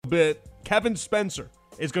bit, Kevin Spencer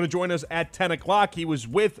is going to join us at 10 o'clock. He was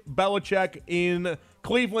with Belichick in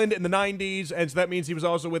Cleveland in the 90s, and so that means he was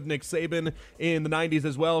also with Nick Saban in the 90s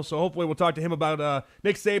as well. So hopefully we'll talk to him about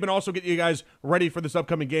Nick Saban, also get you guys ready for this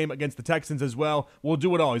upcoming game against the Texans as well. We'll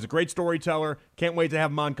do it all. He's a great storyteller. Can't wait to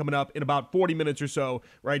have him on coming up in about 40 minutes or so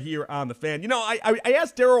right here on The Fan. You know, I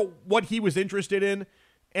asked Daryl what he was interested in,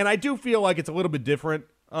 and I do feel like it's a little bit different.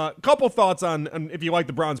 Couple thoughts on if you like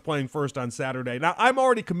the Browns playing first on Saturday. Now, I'm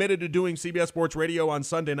already committed to doing CBS Sports Radio on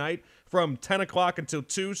Sunday night from 10 o'clock until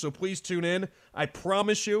 2, so please tune in. I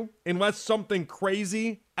promise you, unless something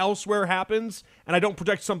crazy elsewhere happens, and I don't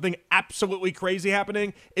project something absolutely crazy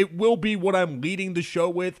happening, it will be what I'm leading the show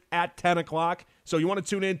with at 10 o'clock. So you want to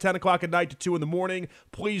tune in 10 o'clock at night to 2 in the morning.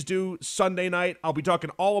 Please do Sunday night. I'll be talking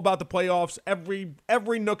all about the playoffs,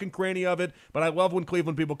 every nook and cranny of it, but I love when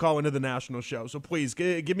Cleveland people call into the national show. So please,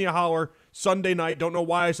 give me a holler Sunday night. Don't know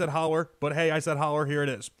why I said holler, but hey, I said holler. Here it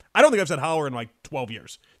is. I don't think I've said holler in like 12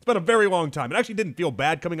 years. It's been a very long time. It actually didn't feel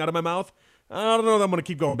bad coming out of my mouth. I don't know that I'm going to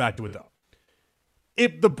keep going back to it, though.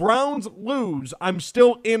 If the Browns lose, I'm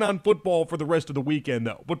still in on football for the rest of the weekend,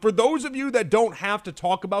 though. But for those of you that don't have to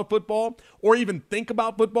talk about football or even think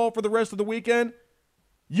about football for the rest of the weekend,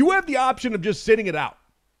 you have the option of just sitting it out.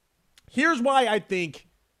 Here's why I think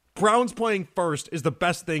Browns playing first is the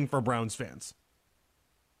best thing for Browns fans.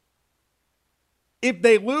 If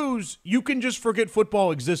they lose, you can just forget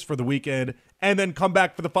football exists for the weekend and then come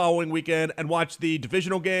back for the following weekend and watch the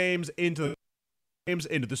divisional games into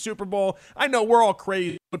the Super Bowl. I know we're all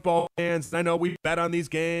crazy football fans. I know we bet on these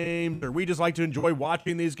games or we just like to enjoy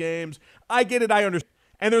watching these games. I get it. I understand.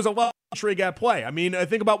 And there's a lot of intrigue at play. I mean,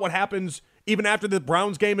 think about what happens even after the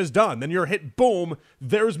Browns game is done. Then you're hit, boom,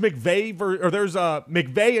 there's McVay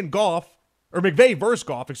and Goff, or McVay versus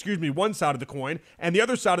Goff, one side of the coin. And the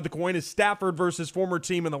other side of the coin is Stafford versus former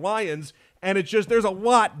team in the Lions. And it's just, there's a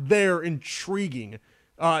lot there intriguing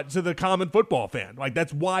to the common football fan. Like,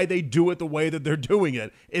 that's why they do it the way that they're doing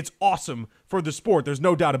it. It's awesome for the sport. There's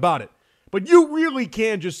no doubt about it. But you really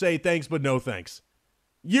can just say thanks, but no thanks.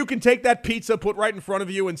 You can take that pizza put right in front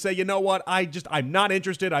of you and say, you know what, I'm not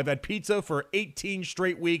interested. I've had pizza for 18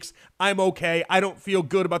 straight weeks. I'm okay. I don't feel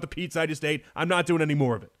good about the pizza I just ate. I'm not doing any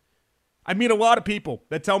more of it. I meet a lot of people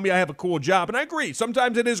that tell me I have a cool job, and I agree.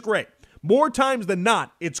 Sometimes it is great. More times than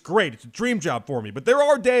not, it's great. It's a dream job for me. But there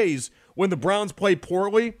are days when the Browns play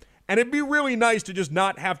poorly, and it'd be really nice to just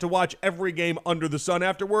not have to watch every game under the sun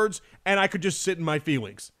afterwards, and I could just sit in my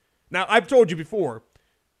feelings. Now, I've told you before,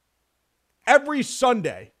 every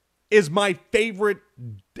Sunday is my favorite.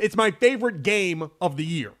 It's my favorite game of the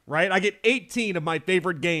year, right? I get 18 of my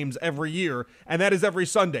favorite games every year, and that is every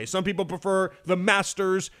Sunday. Some people prefer the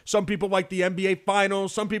Masters. Some people like the NBA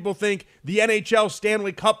Finals. Some people think the NHL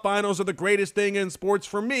Stanley Cup Finals are the greatest thing in sports.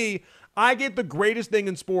 For me, I get the greatest thing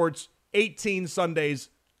in sports 18 Sundays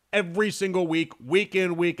every single week, week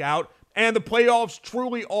in, week out. And the playoffs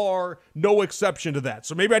truly are no exception to that.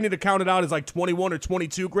 So maybe I need to count it out as like 21 or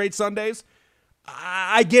 22 great Sundays.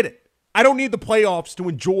 I get it. I don't need the playoffs to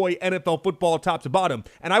enjoy NFL football top to bottom.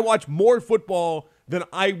 And I watch more football than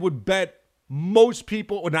I would bet most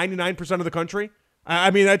people, or 99% of the country.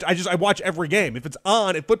 I mean, I watch every game. If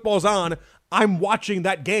football's on, I'm watching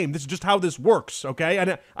that game. This is just how this works, okay?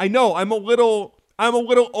 And I know I'm a little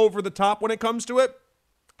over the top when it comes to it.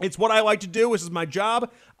 It's what I like to do. This is my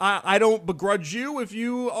job. I don't begrudge you if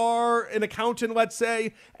you are an accountant, let's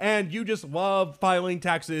say, and you just love filing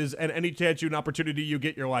taxes, and any chance and opportunity you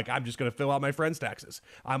get, you're like, I'm just going to fill out my friend's taxes.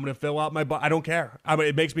 I'm going to fill out I don't care.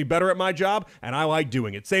 It makes me better at my job, and I like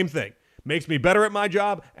doing it. Same thing. Makes me better at my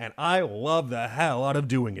job, and I love the hell out of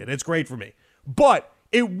doing it. It's great for me. But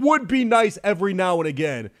it would be nice every now and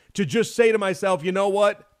again to just say to myself, you know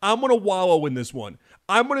what? I'm going to wallow in this one.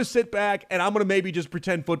 I'm going to sit back and I'm going to maybe just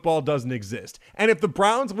pretend football doesn't exist. And if the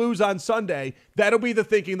Browns lose on Sunday, that'll be the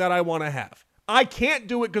thinking that I want to have. I can't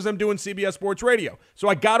do it because I'm doing CBS Sports Radio. So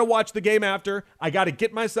I got to watch the game after. I got to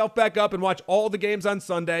get myself back up and watch all the games on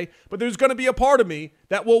Sunday. But there's going to be a part of me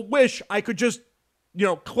that will wish I could just,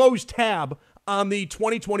 close tab on the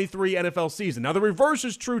 2023 NFL season. Now, the reverse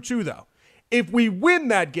is true too, though. If we win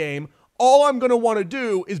that game, all I'm going to want to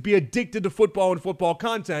do is be addicted to football and football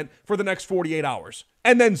content for the next 48 hours.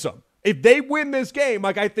 And then some. If they win this game,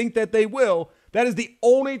 like I think that they will, that is the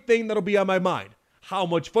only thing that'll be on my mind. How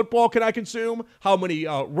much football can I consume? How many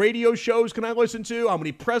radio shows can I listen to? How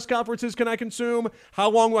many press conferences can I consume? How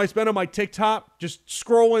long will I spend on my TikTok just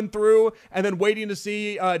scrolling through and then waiting to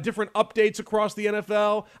see different updates across the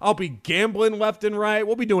NFL? I'll be gambling left and right.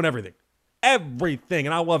 We'll be doing everything. Everything.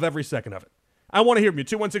 And I love every second of it. I want to hear from you.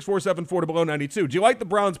 216-474-0092. Do you like the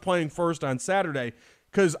Browns playing first on Saturday?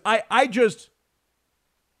 Because I just...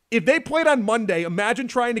 If they played on Monday, imagine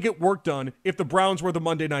trying to get work done if the Browns were the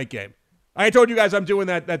Monday night game. I told you guys I'm doing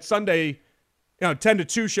that Sunday 10 to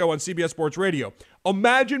 2 show on CBS Sports Radio.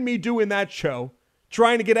 Imagine me doing that show,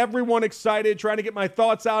 trying to get everyone excited, trying to get my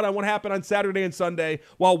thoughts out on what happened on Saturday and Sunday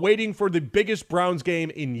while waiting for the biggest Browns game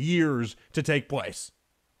in years to take place.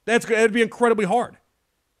 That'd be incredibly hard.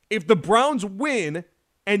 If the Browns win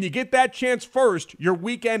and you get that chance first, your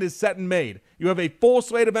weekend is set and made. You have a full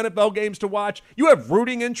slate of NFL games to watch. You have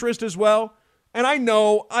rooting interest as well. And I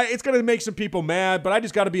know it's going to make some people mad, but I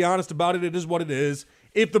just got to be honest about it. It is what it is.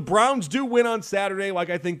 If the Browns do win on Saturday, like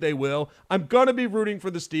I think they will, I'm going to be rooting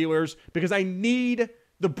for the Steelers because I need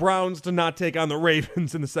the Browns to not take on the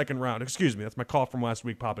Ravens in the second round. Excuse me, that's my cough from last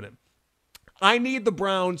week popping in. I need the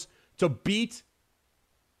Browns to beat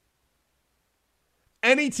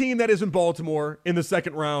any team that is in Baltimore in the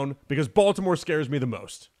second round because Baltimore scares me the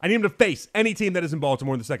most. I need them to face any team that is in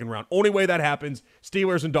Baltimore in the second round. Only way that happens,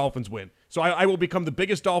 Steelers and Dolphins win. So I will become the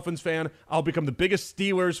biggest Dolphins fan. I'll become the biggest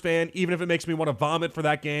Steelers fan, even if it makes me want to vomit for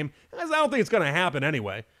that game. I don't think it's going to happen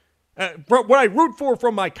anyway. What I root for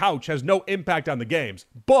from my couch has no impact on the games.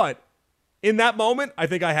 But in that moment, I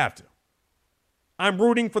think I have to. I'm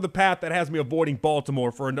rooting for the path that has me avoiding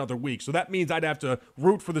Baltimore for another week. So that means I'd have to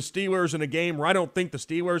root for the Steelers in a game where I don't think the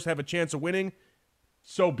Steelers have a chance of winning.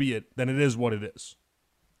 So be it. Then it is what it is.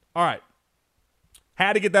 All right.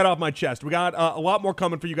 Had to get that off my chest. We got a lot more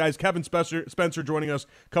coming for you guys. Kevin Spencer joining us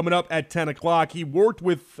coming up at 10 o'clock. He worked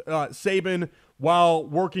with Saban while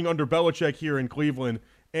working under Belichick here in Cleveland.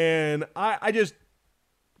 And I just,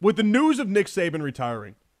 with the news of Nick Saban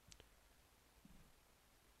retiring,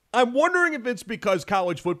 I'm wondering if it's because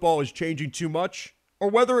college football is changing too much or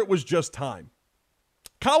whether it was just time.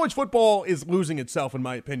 College football is losing itself, in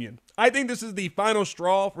my opinion. I think this is the final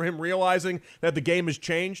straw for him realizing that the game has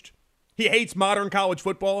changed. He hates modern college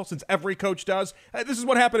football, since every coach does. This is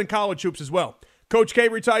what happened in college hoops as well. Coach K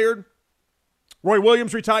retired. Roy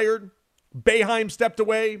Williams retired. Boeheim stepped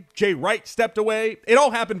away. Jay Wright stepped away. It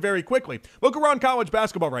all happened very quickly. Look around college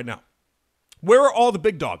basketball right now. Where are all the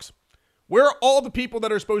big dogs? Where are all the people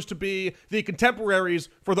that are supposed to be the contemporaries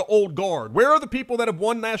for the old guard? Where are the people that have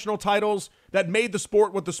won national titles that made the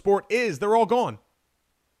sport what the sport is? They're all gone.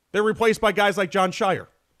 They're replaced by guys like Jon Scheyer.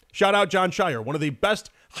 Shout out Jon Scheyer, one of the best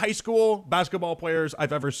high school basketball players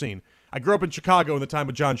I've ever seen. I grew up in Chicago in the time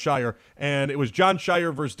of Jon Scheyer, and it was Jon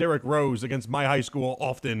Scheyer versus Derrick Rose against my high school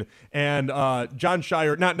often. And Jon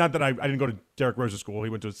Scheyer, not that I didn't go to Derrick Rose's school. He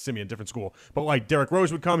went to a Simeon, different school. But like Derrick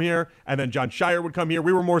Rose would come here, and then Jon Scheyer would come here.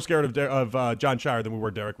 We were more scared of Jon Scheyer than we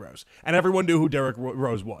were Derrick Rose. And everyone knew who Derrick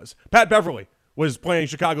Rose was. Pat Beverly was playing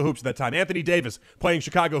Chicago hoops at that time. Anthony Davis playing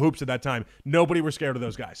Chicago hoops at that time. Nobody was scared of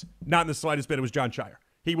those guys. Not in the slightest bit. It was Jon Scheyer.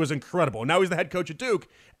 He was incredible. Now he's the head coach at Duke,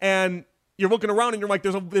 and you're looking around and you're like,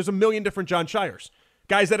 there's a million different Jon Scheyers.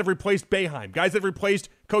 Guys that have replaced Boeheim, guys that have replaced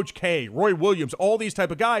Coach K, Roy Williams, all these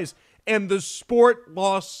type of guys, and the sport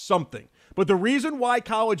lost something. But the reason why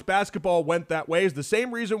college basketball went that way is the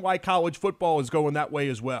same reason why college football is going that way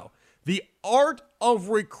as well. The art of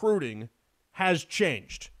recruiting has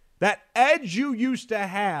changed. That edge you used to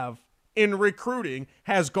have in recruiting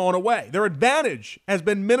has gone away. Their advantage has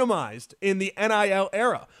been minimized in the NIL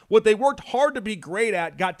era. What they worked hard to be great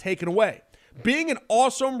at got taken away. Being an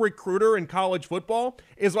awesome recruiter in college football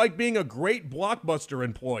is like being a great Blockbuster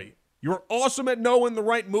employee. You're awesome at knowing the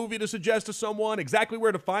right movie to suggest to someone, exactly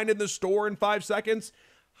where to find it in the store in 5 seconds.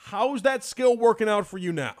 How's that skill working out for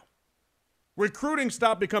you now? Recruiting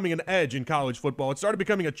stopped becoming an edge in college football. It started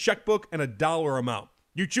becoming a checkbook and a dollar amount.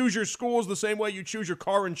 You choose your schools the same way you choose your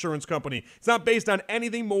car insurance company. It's not based on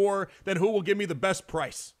anything more than who will give me the best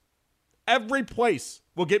price. Every place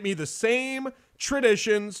will get me the same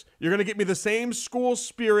traditions. You're going to get me the same school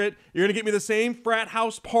spirit. You're going to get me the same frat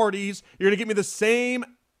house parties. You're going to get me the same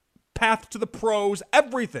path to the pros,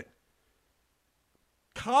 everything.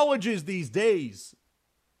 Colleges these days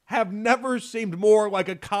have never seemed more like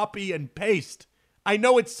a copy and paste. I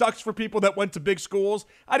know it sucks for people that went to big schools.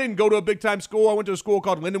 I didn't go to a big-time school. I went to a school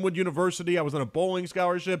called Lindenwood University. I was on a bowling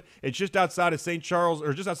scholarship. It's just outside of St. Charles,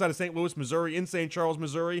 or just outside of St. Louis, Missouri, in St. Charles,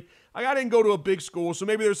 Missouri. I didn't go to a big school, so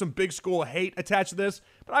maybe there's some big school hate attached to this.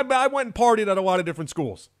 But I went and partied at a lot of different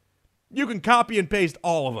schools. You can copy and paste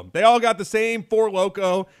all of them. They all got the same Four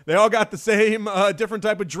Loko. They all got the same different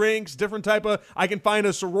type of drinks, different type of... I can find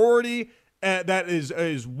a sorority that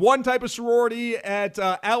is one type of sorority at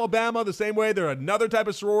Alabama the same way there's another type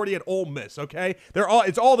of sorority at Ole Miss, okay?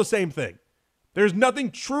 It's all the same thing. There's nothing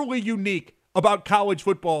truly unique about college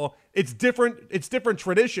football. It's different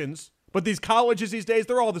traditions, but these colleges these days,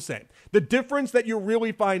 they're all the same. The difference that you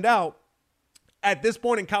really find out at this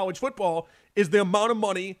point in college football is the amount of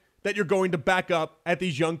money that you're going to back up at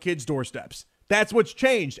these young kids' doorsteps. That's what's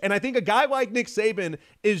changed. And I think a guy like Nick Saban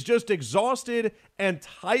is just exhausted and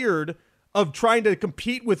tired of trying to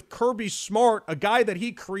compete with Kirby Smart, a guy that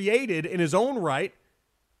he created in his own right,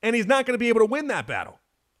 and he's not going to be able to win that battle.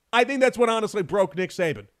 I think that's what honestly broke Nick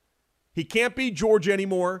Saban. He can't beat Georgia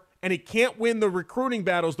anymore, and he can't win the recruiting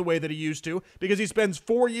battles the way that he used to because he spends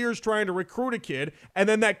 4 years trying to recruit a kid, and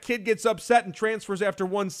then that kid gets upset and transfers after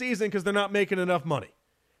one season because they're not making enough money.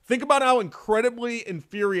 Think about how incredibly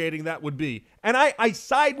infuriating that would be. And I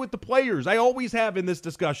side with the players. I always have in this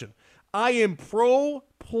discussion. I am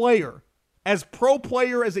pro-player, as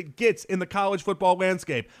pro-player as it gets in the college football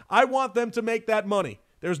landscape. I want them to make that money.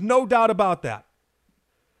 There's no doubt about that.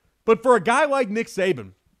 But for a guy like Nick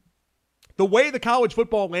Saban, the way the college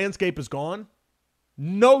football landscape has gone,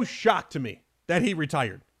 no shock to me that he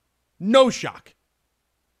retired. No shock.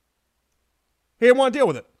 He didn't want to deal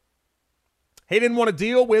with it. He didn't want to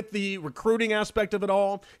deal with the recruiting aspect of it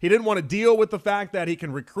all. He didn't want to deal with the fact that he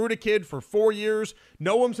can recruit a kid for 4 years,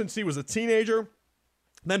 know him since he was a teenager,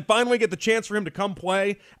 then finally get the chance for him to come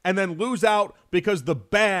play, and then lose out because the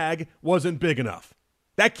bag wasn't big enough.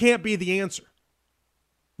 That can't be the answer.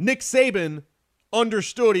 Nick Saban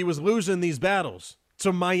understood he was losing these battles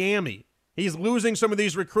to Miami. He's losing some of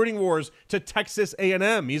these recruiting wars to Texas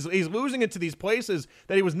A&M. He's losing it to these places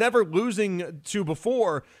that he was never losing to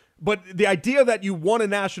before. But the idea that you won a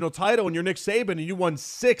national title and you're Nick Saban and you won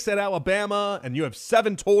 6 at Alabama and you have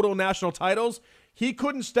 7 total national titles, he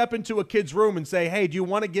couldn't step into a kid's room and say, hey, do you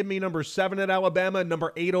want to give me number 7 at Alabama and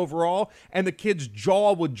number 8 overall? And the kid's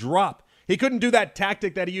jaw would drop. He couldn't do that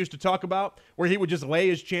tactic that he used to talk about where he would just lay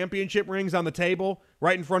his championship rings on the table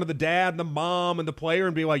right in front of the dad and the mom and the player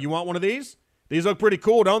and be like, you want one of these? These look pretty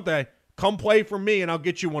cool, don't they? Come play for me and I'll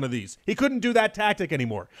get you one of these. He couldn't do that tactic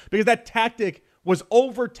anymore because that tactic was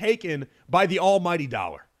overtaken by the almighty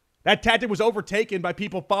dollar. That tactic was overtaken by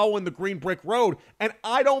people following the green brick road. And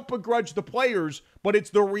I don't begrudge the players, but it's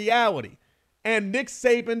the reality. And Nick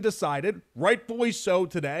Saban decided, rightfully so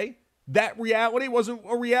today, that reality wasn't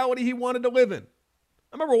a reality he wanted to live in.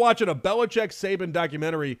 I remember watching a Belichick-Saban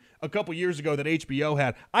documentary a couple years ago that HBO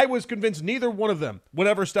had. I was convinced neither one of them would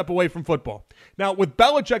ever step away from football. Now, with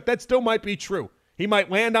Belichick, that still might be true. He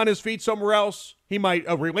might land on his feet somewhere else. He might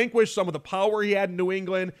relinquish some of the power he had in New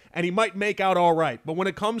England, and he might make out all right. But when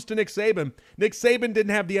it comes to Nick Saban didn't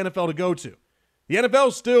have the NFL to go to. The NFL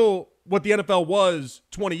is still what the NFL was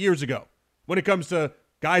 20 years ago when it comes to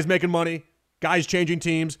guys making money, guys changing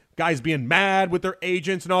teams, guys being mad with their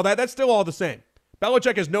agents and all that. That's still all the same.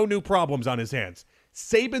 Belichick has no new problems on his hands.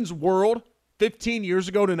 Saban's world 15 years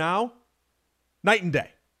ago to now, night and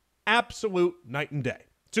day. Absolute night and day.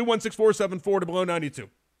 216-474-0092.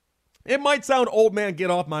 It might sound old man get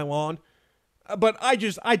off my lawn, but I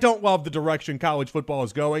don't love the direction college football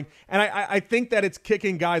is going, and I think that it's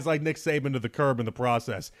kicking guys like Nick Saban to the curb in the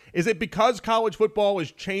process. Is it because college football is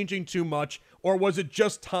changing too much, or was it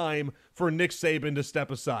just time for Nick Saban to step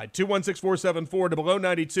aside?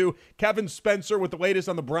 216-474-0092. Kevin Spencer with the latest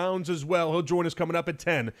on the Browns as well. He'll join us coming up at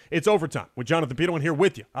 10. It's Overtime with Jonathan Peterlin here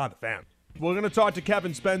with you on The Fan. We're going to talk to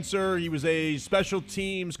Kevin Spencer. He was a special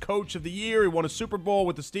teams coach of the year. He won a Super Bowl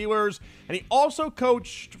with the Steelers. And he also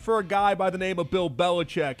coached for a guy by the name of Bill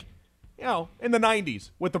Belichick, in the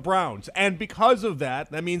 90s with the Browns. And because of that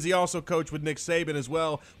means he also coached with Nick Saban as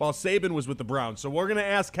well while Saban was with the Browns. So we're going to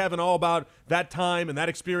ask Kevin all about that time and that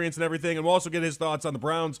experience and everything. And we'll also get his thoughts on the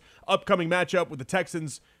Browns' upcoming matchup with the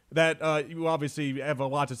Texans that you obviously have a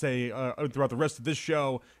lot to say throughout the rest of this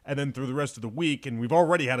show and then through the rest of the week. And we've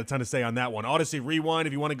already had a ton to say on that one. Odyssey Rewind,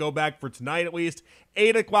 if you want to go back for tonight at least.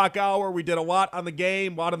 8 o'clock hour, we did a lot on the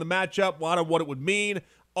game, a lot on the matchup, a lot on what it would mean.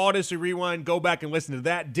 Odyssey Rewind, go back and listen to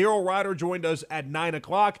that. Daryl Ryder joined us at 9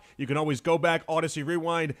 o'clock. You can always go back, Odyssey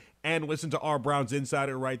Rewind, and listen to our Browns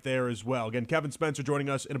Insider right there as well. Again, Kevin Spencer joining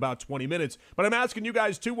us in about 20 minutes. But I'm asking you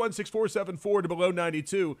guys,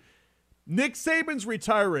 216-474-0092, Nick Saban's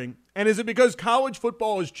retiring, and is it because college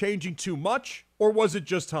football is changing too much, or was it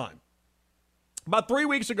just time? About 3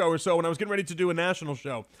 weeks ago or so, when I was getting ready to do a national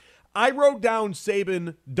show, I wrote down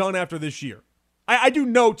Saban done after this year. I do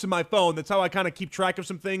notes in my phone. That's how I kind of keep track of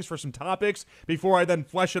some things for some topics before I then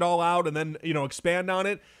flesh it all out and then, expand on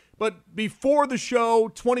it. But before the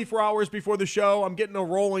show, 24 hours before the show, I'm getting a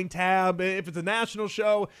rolling tab. If it's a national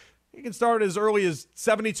show, you can start as early as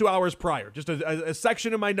 72 hours prior. Just a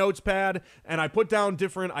section in my notes pad, and I put down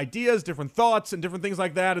different ideas, different thoughts, and different things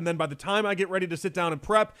like that. And then by the time I get ready to sit down and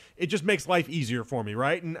prep, it just makes life easier for me,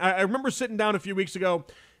 right? And I remember sitting down a few weeks ago,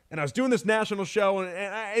 and I was doing this national show, and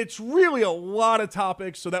it's really a lot of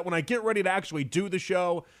topics so that when I get ready to actually do the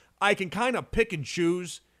show, I can kind of pick and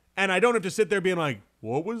choose, and I don't have to sit there being like,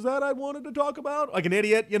 what was that I wanted to talk about? Like an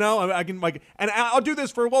idiot, you know? I can like, and I'll do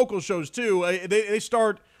this for local shows too. They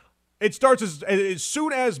start. It starts as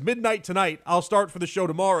soon as midnight tonight. I'll start for the show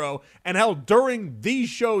tomorrow. And hell, during these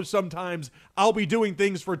shows, sometimes I'll be doing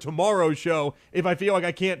things for tomorrow's show if I feel like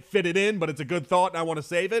I can't fit it in, but it's a good thought and I want to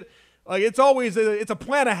save it. Like it's always it's a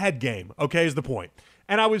plan ahead game. Okay, is the point.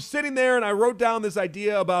 And I was sitting there and I wrote down this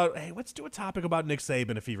idea about, hey, let's do a topic about Nick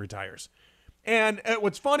Saban if he retires. And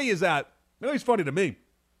what's funny is that, it's funny to me,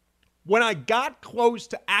 when I got close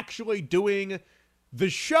to actually doing the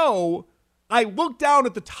show, I looked down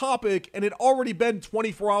at the topic and it had already been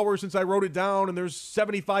 24 hours since I wrote it down and there's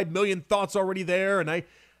 75 million thoughts already there. And I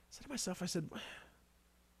said to myself, I said,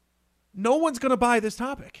 no one's going to buy this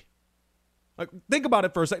topic. Like, think about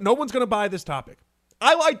it for a second. No one's going to buy this topic.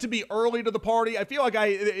 I like to be early to the party. I feel like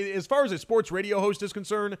as far as a sports radio host is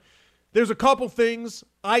concerned, there's a couple things.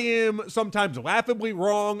 I am sometimes laughably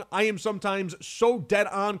wrong. I am sometimes so dead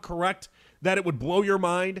on correct that it would blow your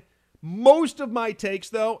mind. Most of my takes,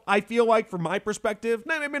 though, I feel like from my perspective,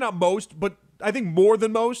 maybe not most, but I think more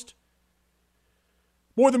than most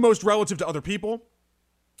relative to other people,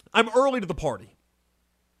 I'm early to the party.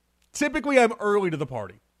 Typically, I'm early to the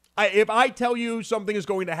party. If I tell you something is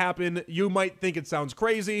going to happen, you might think it sounds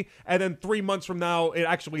crazy, and then 3 months from now, it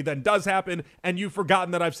actually then does happen, and you've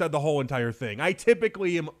forgotten that I've said the whole entire thing. I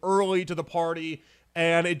typically am early to the party,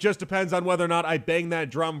 and it just depends on whether or not I bang that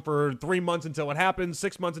drum for 3 months until it happens,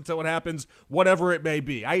 6 months until it happens, whatever it may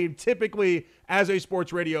be. I typically, as a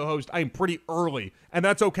sports radio host, I am pretty early, and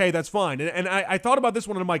that's okay, that's fine. And I thought about this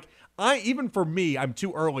one, and I'm like, even for me, I'm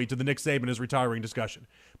too early to the Nick Saban is retiring discussion.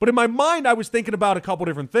 But in my mind, I was thinking about a couple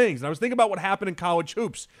different things. And I was thinking about what happened in college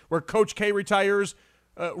hoops, where Coach K retires,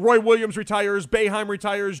 Roy Williams retires, Boeheim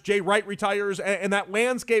retires, Jay Wright retires, and that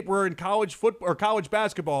landscape where in college football or college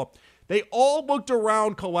basketball, they all looked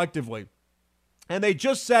around collectively, and they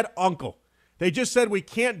just said, uncle. They just said, we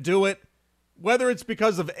can't do it, whether it's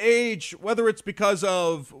because of age, whether it's because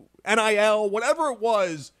of NIL, whatever it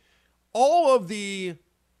was, all of the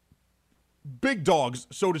big dogs,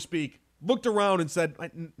 so to speak, looked around and said,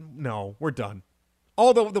 no, we're done.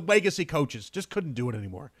 All the legacy coaches just couldn't do it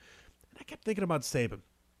anymore. And I kept thinking about Saban.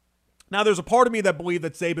 Now, there's a part of me that believed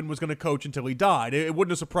that Saban was going to coach until he died. It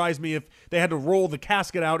wouldn't have surprised me if they had to roll the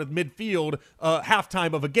casket out at midfield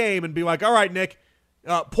halftime of a game and be like, all right, Nick,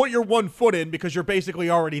 put your 1 foot in because you're basically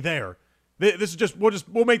already there. This is just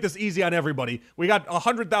we'll make this easy on everybody. We got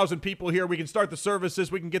 100,000 people here. We can start the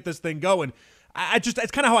services. We can get this thing going.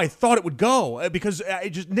 It's kind of how I thought it would go because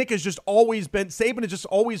Nick has just always been, Saban has just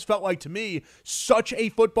always felt like to me such a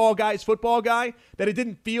football guy that it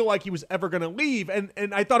didn't feel like he was ever going to leave. And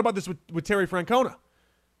I thought about this with Terry Francona.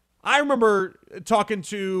 I remember talking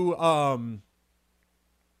to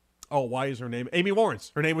why is her name? Amy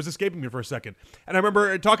Lawrence. Her name was escaping me for a second. And I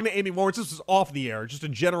remember talking to Amy Lawrence. This was off the air, just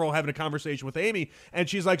in general, having a conversation with Amy. And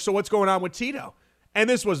she's like, so what's going on with Tito? And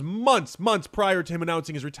this was months prior to him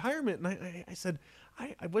announcing his retirement. And I said,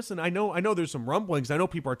 listen, I know there's some rumblings. I know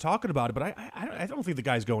people are talking about it, but I don't think the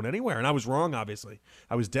guy's going anywhere. And I was wrong, obviously.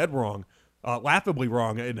 I was dead wrong. Laughably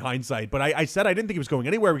wrong in hindsight. But I said I didn't think he was going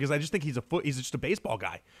anywhere because I just think he's just a baseball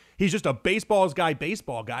guy. He's just a baseball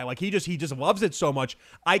guy. Like he just loves it so much.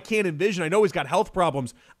 I can't envision. I know he's got health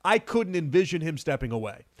problems. I couldn't envision him stepping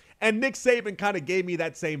away. And Nick Saban kind of gave me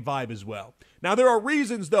that same vibe as well. Now, there are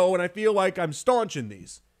reasons, though, and I feel like I'm staunch in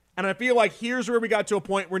these. And I feel like here's where we got to a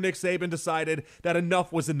point where Nick Saban decided that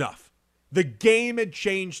enough was enough. The game had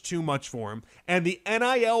changed too much for him, and the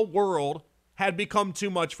NIL world had become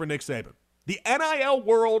too much for Nick Saban. The NIL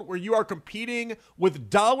world, where you are competing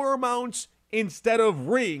with dollar amounts instead of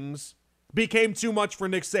rings, became too much for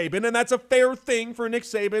Nick Saban, and that's a fair thing for Nick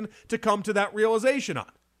Saban to come to that realization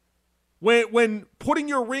on. When putting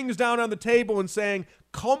your rings down on the table and saying,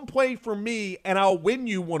 come play for me and I'll win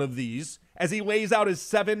you one of these, as he lays out his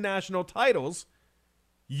 7 national titles,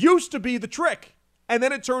 used to be the trick. And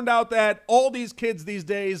then it turned out that all these kids these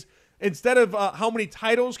days, instead of how many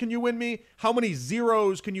titles can you win me, how many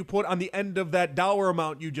zeros can you put on the end of that dollar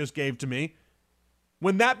amount you just gave to me?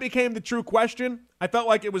 When that became the true question, I felt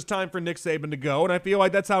like it was time for Nick Saban to go, and I feel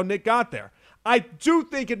like that's how Nick got there. I do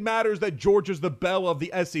think it matters that Georgia's the belle of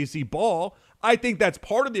the SEC ball. I think that's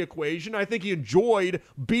part of the equation. I think he enjoyed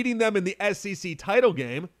beating them in the SEC title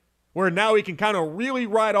game, where now he can kind of really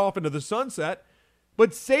ride off into the sunset.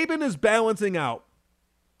 But Saban is balancing out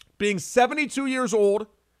being 72 years old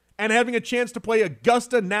and having a chance to play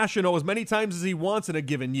Augusta National as many times as he wants in a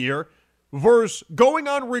given year versus going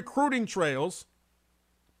on recruiting trails,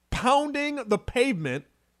 pounding the pavement,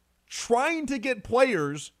 trying to get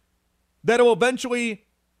players that will eventually,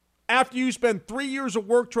 after you spend 3 years of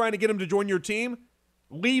work trying to get them to join your team,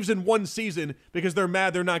 leaves in one season because they're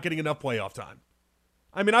mad they're not getting enough playoff time.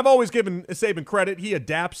 I mean, I've always given Saban credit. He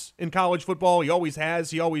adapts in college football. He always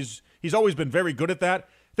has. He's always been very good at that.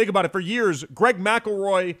 Think about it. For years, Greg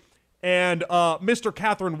McElroy and Mr.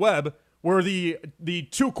 Catherine Webb were the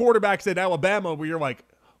two quarterbacks at Alabama where you're like,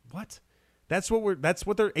 what? That's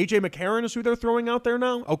what they're A.J. McCarron is who they're throwing out there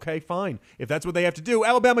now? Okay, fine. If that's what they have to do.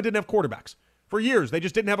 Alabama didn't have quarterbacks. For years, they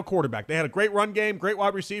just didn't have a quarterback. They had a great run game, great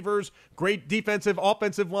wide receivers, great defensive,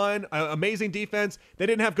 offensive line, amazing defense. They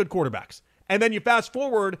didn't have good quarterbacks. And then you fast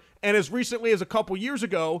forward, and as recently as a couple years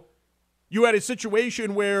ago, you had a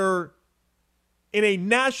situation where in a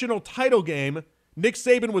national title game, Nick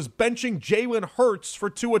Saban was benching Jalen Hurts for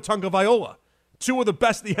Tua Tagovailoa, two of the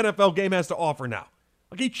best the NFL game has to offer now.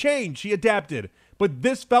 Like, he changed, he adapted. But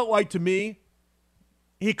this felt like, to me,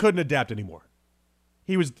 he couldn't adapt anymore.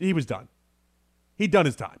 He was done. He'd done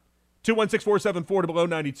his time.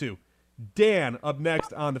 216-474-0092. Dan up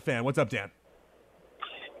next on The Fan. What's up, Dan?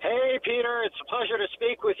 Hey, Peter. It's a pleasure to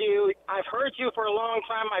speak with you. I've heard you for a long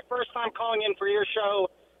time. My first time calling in for your show.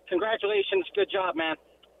 Congratulations. Good job, man.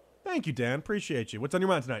 Thank you, Dan. Appreciate you. What's on your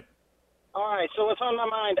mind tonight? All right, so what's on my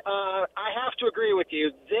mind? I have to agree with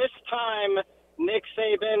you. This time, Nick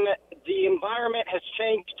Saban, the environment has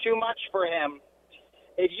changed too much for him.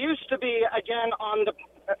 It used to be, again, on the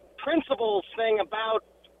principles thing about,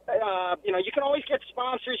 you can always get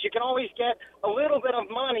sponsors, you can always get a little bit of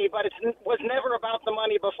money, but it was never about the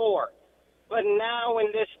money before. But now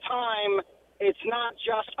in this time, it's not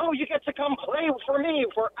just, you get to come play for me,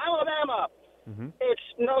 for Alabama. Mm-hmm. It's,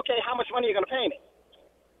 okay, how much money are you going to pay me?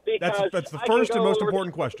 Because that's the first and most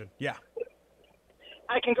important question. Yeah.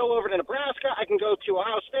 I can go over to Nebraska. I can go to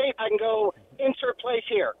Ohio State. I can go insert place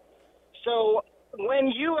here. So when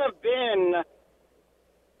you have been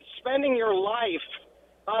spending your life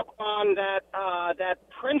up on that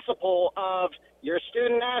principle of you're a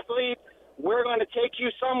student athlete, we're going to take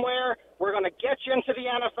you somewhere, we're going to get you into the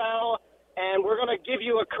NFL, and we're going to give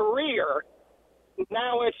you a career.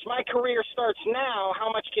 Now it's my career starts now.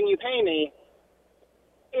 How much can you pay me?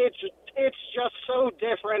 It's just so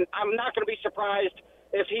different. I'm not going to be surprised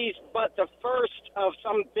if he's but the first of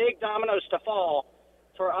some big dominoes to fall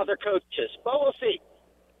for other coaches. But we'll see.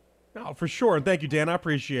 No, for sure. And thank you, Dan. I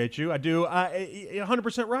appreciate you. I do.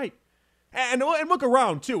 100% right. And look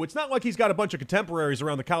around, too. It's not like he's got a bunch of contemporaries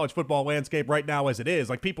around the college football landscape right now as it is.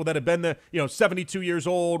 Like people that have been 72 years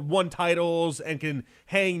old, won titles, and can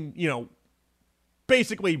hang,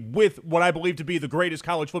 basically with what I believe to be the greatest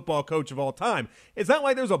college football coach of all time. It's not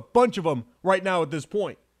like there's a bunch of them right now at this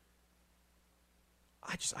point.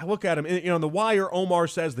 I look at him, in The Wire, Omar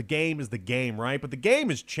says the game is the game, right? But the game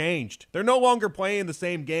has changed. They're no longer playing the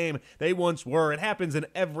same game they once were. It happens in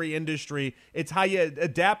every industry. It's how you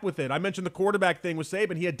adapt with it. I mentioned the quarterback thing with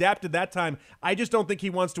Saban. He adapted that time. I just don't think he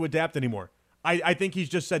wants to adapt anymore. I think he's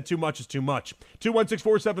just said too much is too much.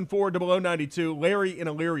 216-474-0092. Larry in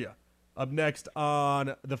Elyria up next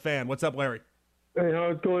on The Fan. What's up, Larry? Hey,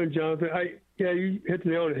 how's it going, Jonathan? You hit the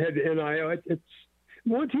nail on the head, the NIL. It's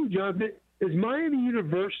one, too, Jonathan. Is Miami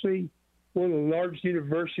University one of the largest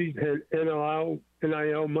universities that had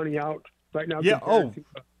NIL money out right now? Yeah.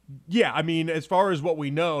 Yeah. I mean, as far as what we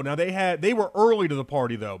know, now they were early to the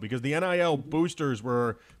party though, because the NIL boosters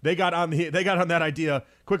they got on that idea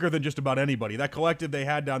quicker than just about anybody. That collective they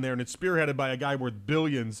had down there, and it's spearheaded by a guy worth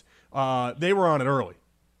billions. They were on it early.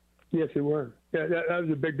 Yes, they were. Yeah, that was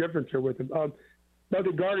a big difference here with them. About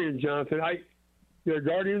the Guardians, Jonathan, you're a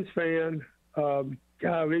Guardians fan.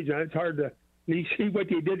 Golly, John, it's hard to see what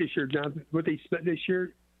they did this year, Jonathan. What they spent this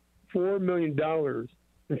year, $4 million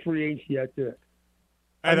in free agency. That's it.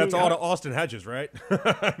 And that's all to Austin Hedges, right?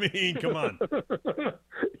 I mean, come on.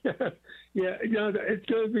 yeah, Jonathan, it's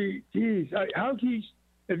going to be. Geez, how do you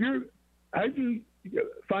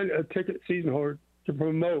find a ticket season holder to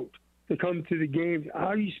promote to come to the games? How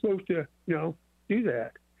are you supposed to, do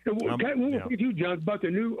that? And one more thing too, John, about the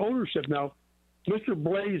new ownership now. Mr.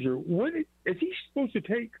 Blazer, is he supposed to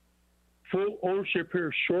take full ownership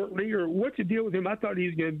here shortly, or what's the deal with him? I thought he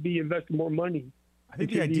was going to be investing more money. I think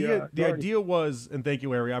the idea was, and thank you,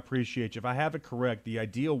 Larry, I appreciate you. If I have it correct, the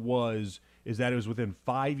idea is that it was within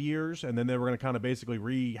 5 years, and then they were going to kind of basically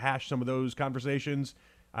rehash some of those conversations.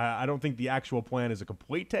 I don't think the actual plan is a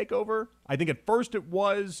complete takeover. I think at first it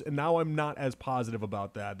was, and now I'm not as positive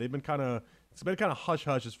about that. It's been kind of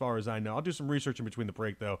hush-hush as far as I know. I'll do some research in between the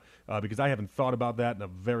break, though, because I haven't thought about that in a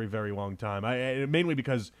very, very long time. Mainly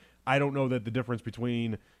because I don't know that the difference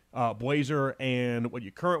between Blazer and what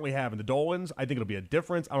you currently have in the Dolans, I think it'll be a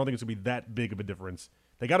difference. I don't think it's going to be that big of a difference.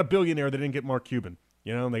 They got a billionaire that didn't get Mark Cuban.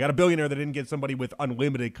 They got a billionaire that didn't get somebody with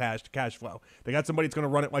unlimited cash flow. They got somebody that's going to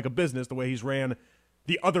run it like a business the way he's ran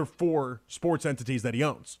the other 4 sports entities that he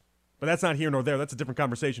owns. But that's not here nor there. That's a different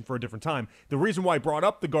conversation for a different time. The reason why I brought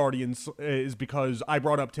up the Guardians is because I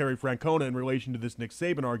brought up Terry Francona in relation to this Nick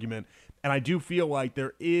Saban argument, and I do feel like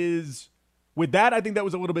there is, with that, I think that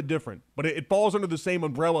was a little bit different. But it falls under the same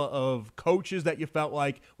umbrella of coaches that you felt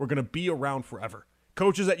like were going to be around forever.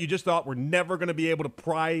 Coaches that you just thought were never going to be able to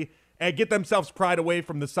pry and get themselves pried away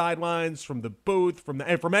from the sidelines, from the booth, from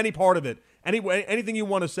any part of it. Anyway, anything you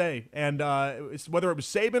want to say. And whether it was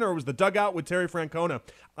Saban or it was the dugout with Terry Francona,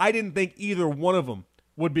 I didn't think either one of them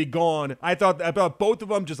would be gone. I thought both of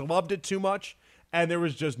them just loved it too much, and there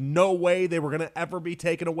was just no way they were going to ever be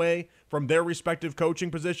taken away from their respective coaching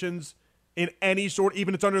positions in any sort,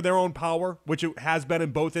 even if it's under their own power, which it has been in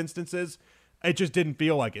both instances. It just didn't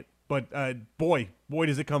feel like it. But boy,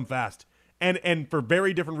 does it come fast. And for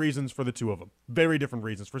very different reasons for the two of them. Very different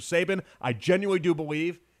reasons. For Saban, I genuinely do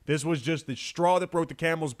believe this was just the straw that broke the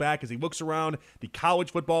camel's back as he looks around the college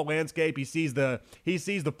football landscape. He sees the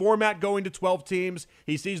format going to 12 teams.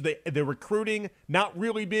 He sees the recruiting not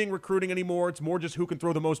really being recruiting anymore. It's more just who can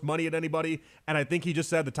throw the most money at anybody. And I think he just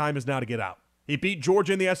said the time is now to get out. He beat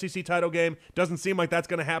Georgia in the SEC title game. Doesn't seem like that's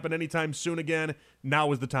going to happen anytime soon again.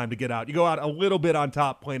 Now is the time to get out. You go out a little bit on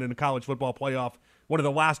top playing in a college football playoff, one of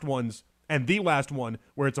the last ones, and the last one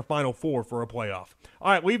where it's a Final Four for a playoff.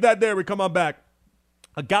 All right, leave that there. We come on back.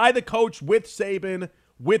 A guy that coached with Saban,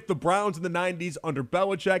 with the Browns in the 90s under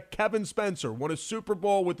Belichick, Kevin Spencer, won a Super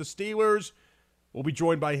Bowl with the Steelers. We'll be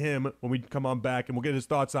joined by him when we come on back, and we'll get his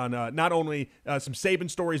thoughts on not only some Saban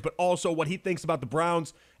stories, but also what he thinks about the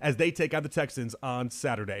Browns as they take out the Texans on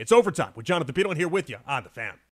Saturday. It's Overtime with Jonathan Peterlin here with you on The Fan.